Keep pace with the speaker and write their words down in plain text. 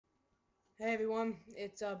Hey everyone,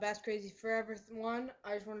 it's Bass Crazy Forever one.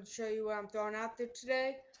 I just wanted to show you what I'm throwing out there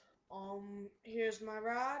today. Here's my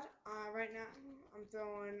rod. Right now I'm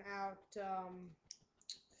throwing out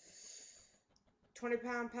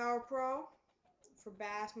 20-pound Power Pro for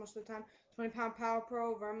bass most of the time. 20-pound Power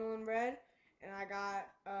Pro Vermilion Red, and I got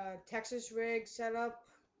a Texas rig set up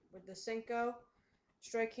with the Senko,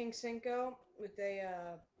 Strike King Senko with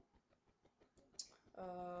a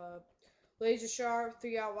laser sharp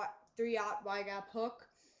 3/0 wide gap hook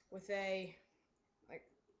with a like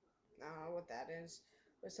I don't know what that is,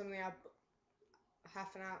 but something up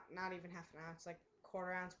half an ounce, not even half an ounce, like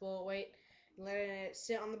quarter-ounce bullet weight, and letting it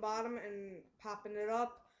sit on the bottom and popping it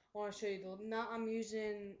up. I want to show you the nut I'm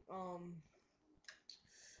using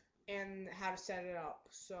and how to set it up.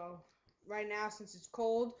 So right now, since it's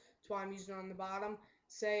cold, that's why I'm using it on the bottom.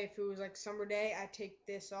 Say if it was like summer day, I take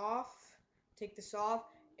this off,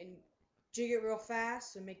 and jig it real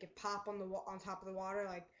fast and make it pop on top of the water,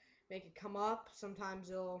 like make it come up. Sometimes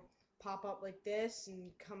it'll pop up like this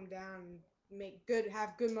and come down and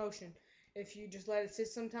have good motion. If you just let it sit,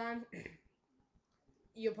 sometimes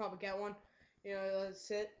you'll probably get one. Let it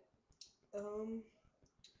sit. Um,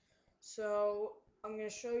 so I'm gonna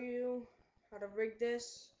show you how to rig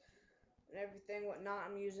this and everything. What knot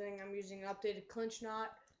I'm using? I'm using an updated clinch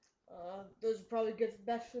knot. Those are probably good for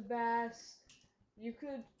best for bass. You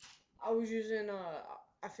could. I was using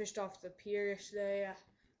I fished off the pier yesterday.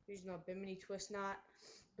 Using a Bimini twist knot,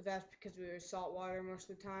 but that's because we were saltwater most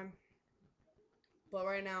of the time. But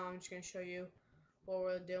right now I'm just gonna show you what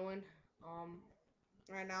we're doing. Um,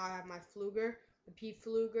 right now I have my Fluger, the P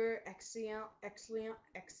Fluger Exion.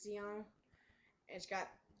 It's got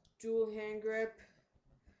dual hand grip,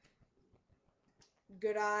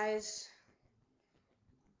 good eyes,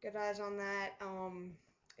 good eyes on that.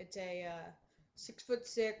 It's a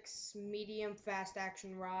 6'6" medium fast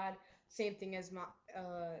action rod. Same thing as my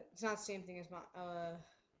it's not the same thing as my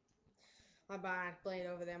bionic blade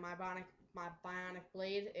over there. My bionic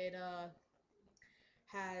blade. It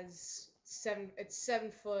has it's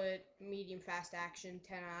 7 foot medium fast action,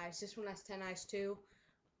 10 eyes. This one has 10 eyes too,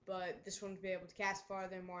 but this one will be able to cast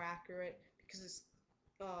farther, more accurate because it's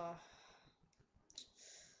uh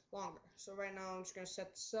longer. So right now I'm just gonna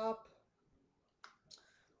set this up.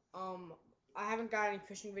 Um, I haven't got any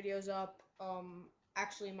fishing videos up.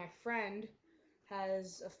 Actually, my friend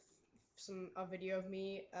has a video of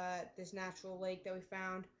me at this natural lake that we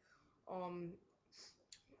found. Um,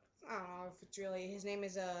 I don't know if it's really his name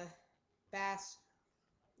is Bass,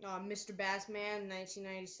 Mr. Bassman,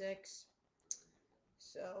 1996.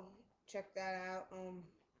 So check that out.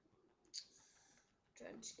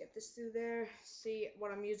 Trying to just get this through there. See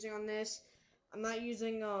what I'm using on this. I'm not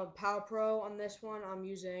using Power Pro on this one. I'm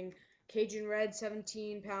using Cajun Red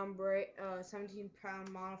 17 pound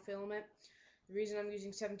monofilament. The reason I'm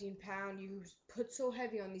using 17 pound, you put so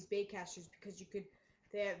heavy on these bait casters because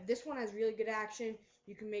this one has really good action.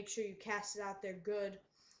 You can make sure you cast it out there good,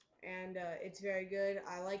 and it's very good.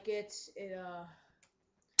 I like it. It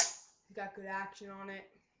got good action on it.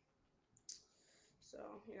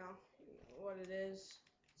 So what it is.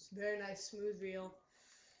 It's a very nice smooth reel.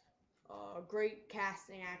 Great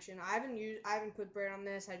casting action. I haven't put braid on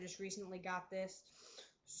this. I just recently got this,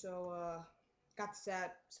 so got this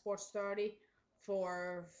at Sports Authority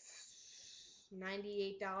for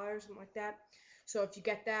 $98, something like that. So if you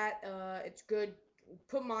get that, it's good.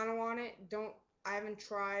 Put mono on it. Don't. I haven't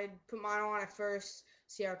tried. Put mono on it first.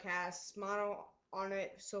 See how it casts. Mono on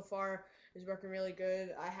it so far is working really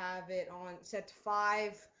good. I have it on set to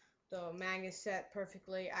 5. The mag is set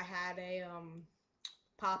perfectly. I had a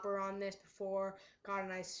popper on this before. Got a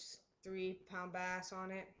nice 3-pound bass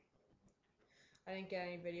on it. I didn't get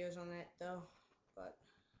any videos on it though, but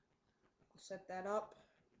I'll set that up.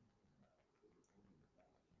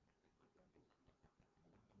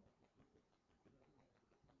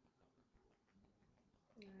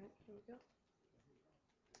 Alright, here we go.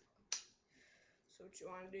 So what you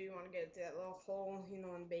want to do, you want to get it to that little hole,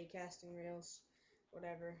 in bait casting reels,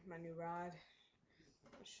 whatever, my new rod.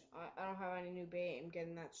 I don't have any new bait. I'm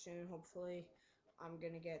getting that soon, hopefully. I'm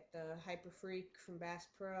going to get the Hyper Freak from Bass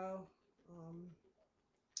Pro.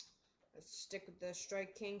 Let's stick with the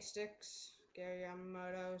Strike King sticks. Gary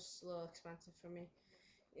Yamamoto's a little expensive for me.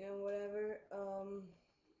 Whatever.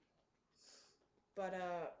 But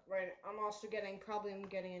right, I'm getting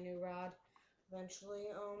a new rod eventually.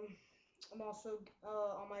 I'm also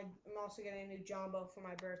getting a new Jumbo for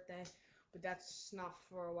my birthday, but that's not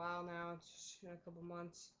for a while now. It's just in a couple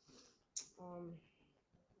months.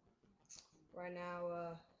 Right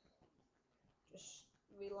now, just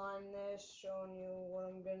reline this, showing you what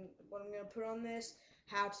I'm gonna put on this.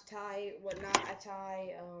 how to tie, what not to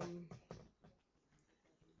tie, and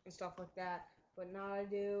stuff like that. What not to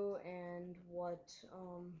do, and what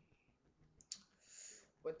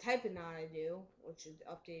type of knot I do, which is the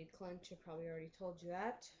updated clinch. I probably already told you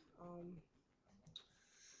that.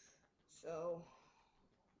 So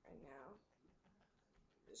right now,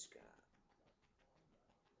 I'm just gonna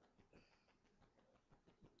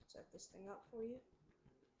set this thing up for you.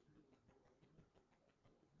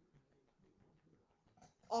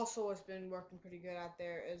 Also, what's been working pretty good out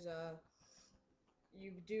there is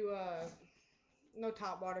you do no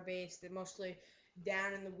top water base. They're mostly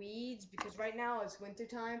down in the weeds because right now it's winter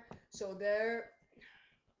time, so they're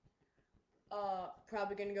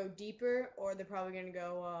probably gonna go deeper, or they're probably gonna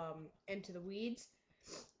go into the weeds.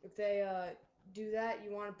 If they do that,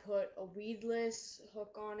 you want to put a weedless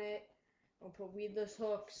hook on it. I'll put weedless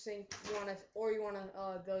hook, sink. You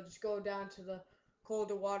wanna they'll just go down to the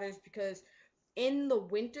colder waters because in the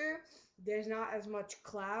winter there's not as much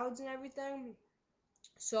clouds and everything,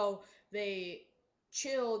 so they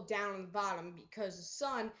chill down on the bottom because the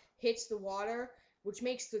sun hits the water, which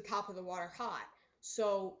makes the top of the water hot.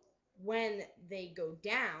 So when they go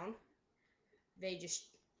down, they just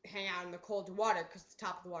hang out in the colder water because the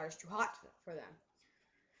top of the water is too hot for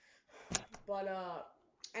them. But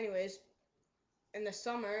anyways, in the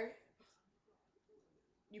summer,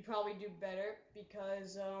 you probably do better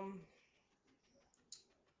because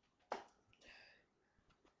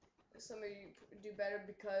summer you do better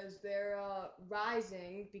because they're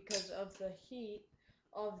rising because of the heat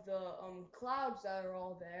of the clouds that are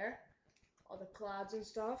all there, all the clouds and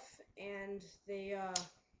stuff, and they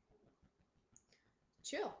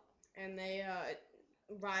chill and they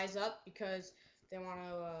rise up because they want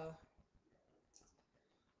to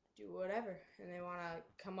do whatever, and they want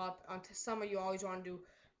to come up. Onto summer, you always want to do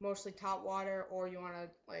mostly top water, or you want to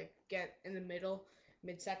like get in the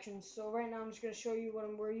midsection. So right now I'm just gonna show you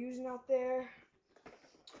what we're using out there.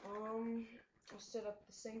 I'll set up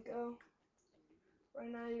the Senko. Right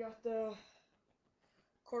now you got the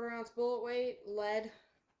 1/4 ounce bullet weight lead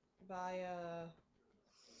by I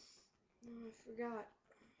forgot,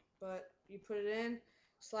 but you put it in,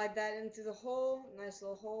 slide that in through the hole. Nice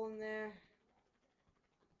little hole in there.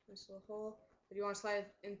 Nice little hole. But you want to slide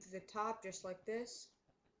it into the top just like this.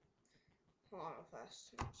 Hold on real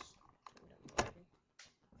fast.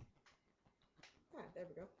 There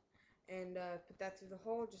we go. And put that through the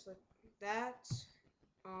hole just like that.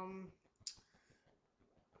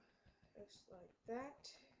 Just like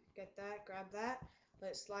that. Get that, grab that,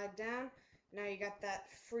 let it slide down. Now you got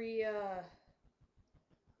that free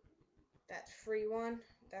one,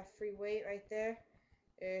 that free weight right there.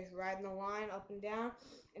 Is riding the line up and down.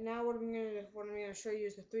 And now what I'm gonna show you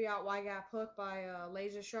is the 3/0 wide gap hook by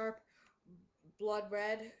Laser Sharp, blood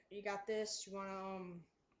red. You got this. You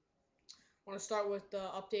wanna start with the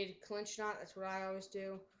updated clinch knot. That's what I always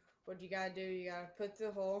do. What you gotta do, you gotta put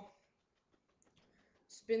the hole,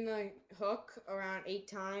 spin the hook around 8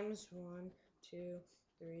 times. 1, 2,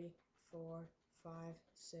 3, 4, 5,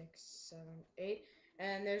 6, 7, 8.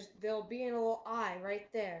 And there'll be a little eye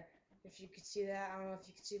right there. If you could see that, I don't know if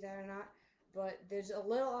you can see that or not, but there's a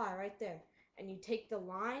little eye right there. And you take the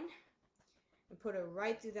line and put it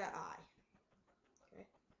right through that eye. Okay?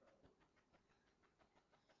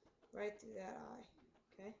 Right through that eye.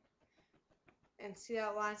 Okay? And see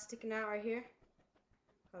that line sticking out right here?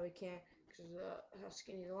 Probably can't because how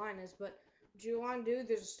skinny the line is, but what you want to do,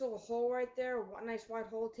 there's still a hole right there, a nice wide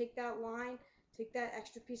hole. Take that line, take that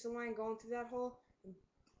extra piece of line going through that hole, and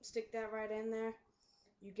stick that right in there.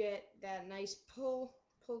 You get that nice pull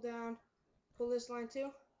down, pull this line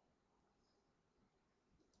too.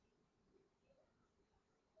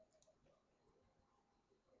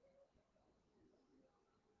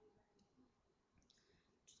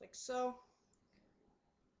 Just like so.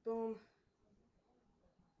 Boom.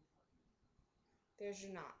 There's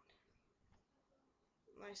your knot.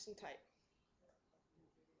 Nice and tight.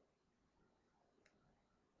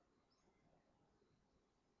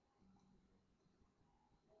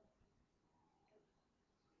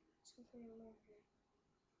 Something over here.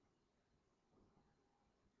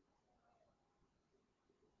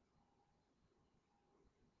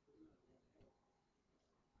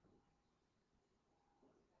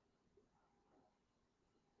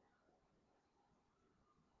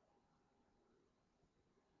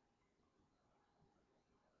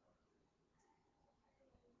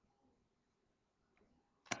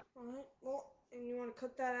 Alright, well, and you want to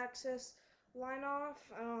cut that excess line off.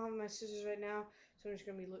 I don't have my scissors right now, so I'm just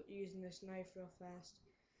going to be using this knife real fast.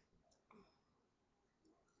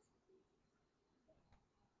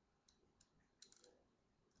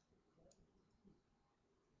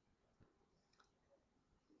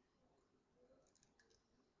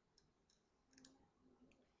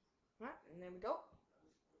 Alright, and there we go.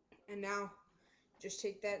 And now, just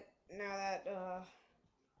take that, now that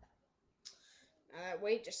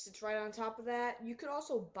weight just sits right on top of that. You could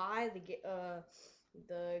also buy the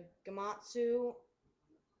Gamatsu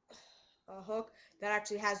hook that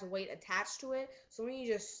actually has the weight attached to it. So when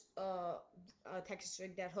you just Texas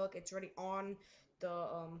rig that hook, it's already on the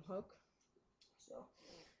hook. So,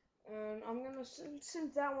 and I'm gonna, since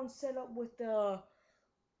that one's set up with the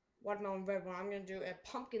watermelon red one, I'm gonna do a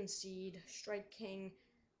pumpkin seed Strike King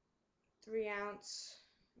 3 ounce.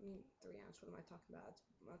 3 ounce. What am I talking about?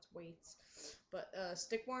 That's weights. But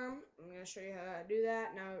stickworm. I'm gonna show you how to do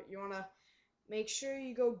that. Now you wanna make sure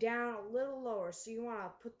you go down a little lower. So you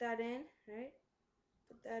wanna put that in, right?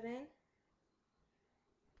 Put that in.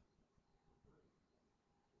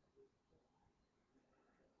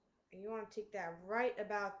 And you want to take that right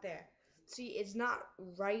about there. See, it's not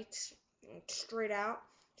right straight out,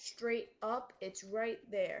 straight up. It's right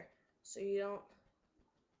there. So you don't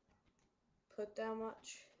put that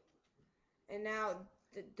much. And now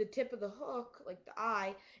the tip of the hook, like the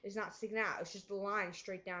eye, is not sticking out. It's just the line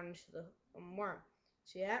straight down into the worm.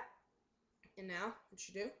 See that? And now what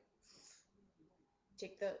you do?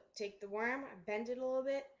 Take the worm, bend it a little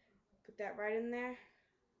bit, put that right in there,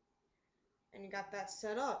 and you got that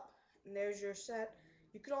set up. And there's your set.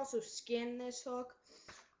 You could also skin this hook.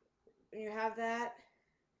 When you have that,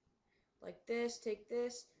 like this, take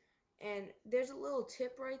this, and there's a little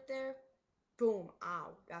tip right there. Boom,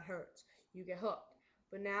 ow, that hurts. You get hooked.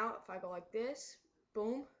 But now, if I go like this,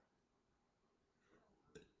 boom,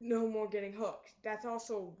 no more getting hooked. That's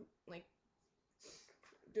also like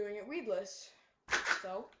doing it weedless. So,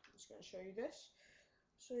 I'm just gonna show you this.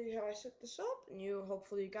 Show you how I set this up, and you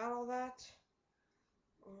hopefully got all that.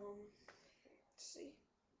 Let's see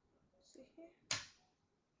here.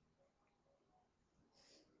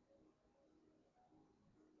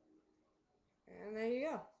 And there you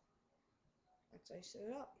go. That's how you set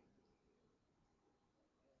it up.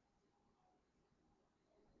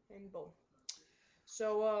 And boom.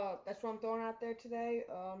 So that's what I'm throwing out there today.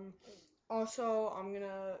 Also, I'm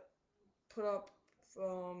gonna put up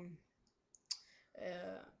some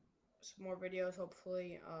more videos.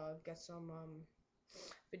 Hopefully, get some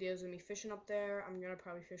videos of me fishing up there. I'm gonna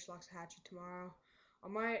probably fish Loxahatchee tomorrow. I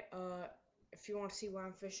might, if you want to see where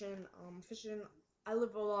I'm fishing, I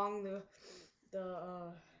live along the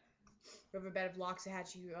riverbed of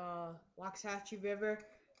Loxahatchee River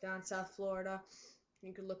down South Florida.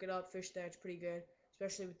 You can look it up, fish there, it's pretty good.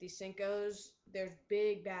 Especially with these Senkos. There's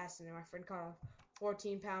big bass in there. My friend caught a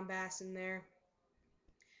 14-pound bass in there.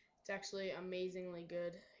 It's actually amazingly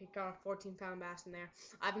good. He caught a 14-pound bass in there.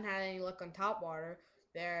 I haven't had any luck on top water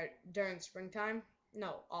there during springtime.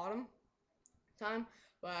 No, autumn time.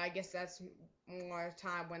 But I guess that's more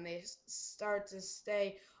time when they start to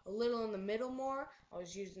stay a little in the middle more. I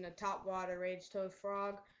was using a top water rage-tailed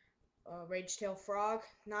frog.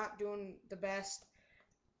 Not doing the best.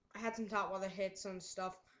 I had some top water hits and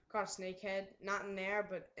stuff. Caught a snakehead. Not in there,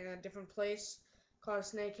 but in a different place. Caught a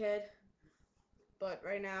snakehead. But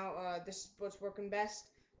right now, this is what's working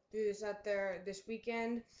best. Do this out there this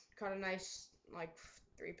weekend. Caught a nice, like,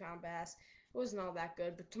 3-pound bass. It wasn't all that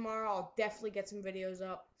good, but tomorrow I'll definitely get some videos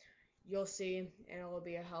up. You'll see, and it'll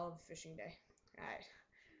be a hell of a fishing day. Alright,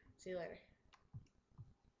 see you later.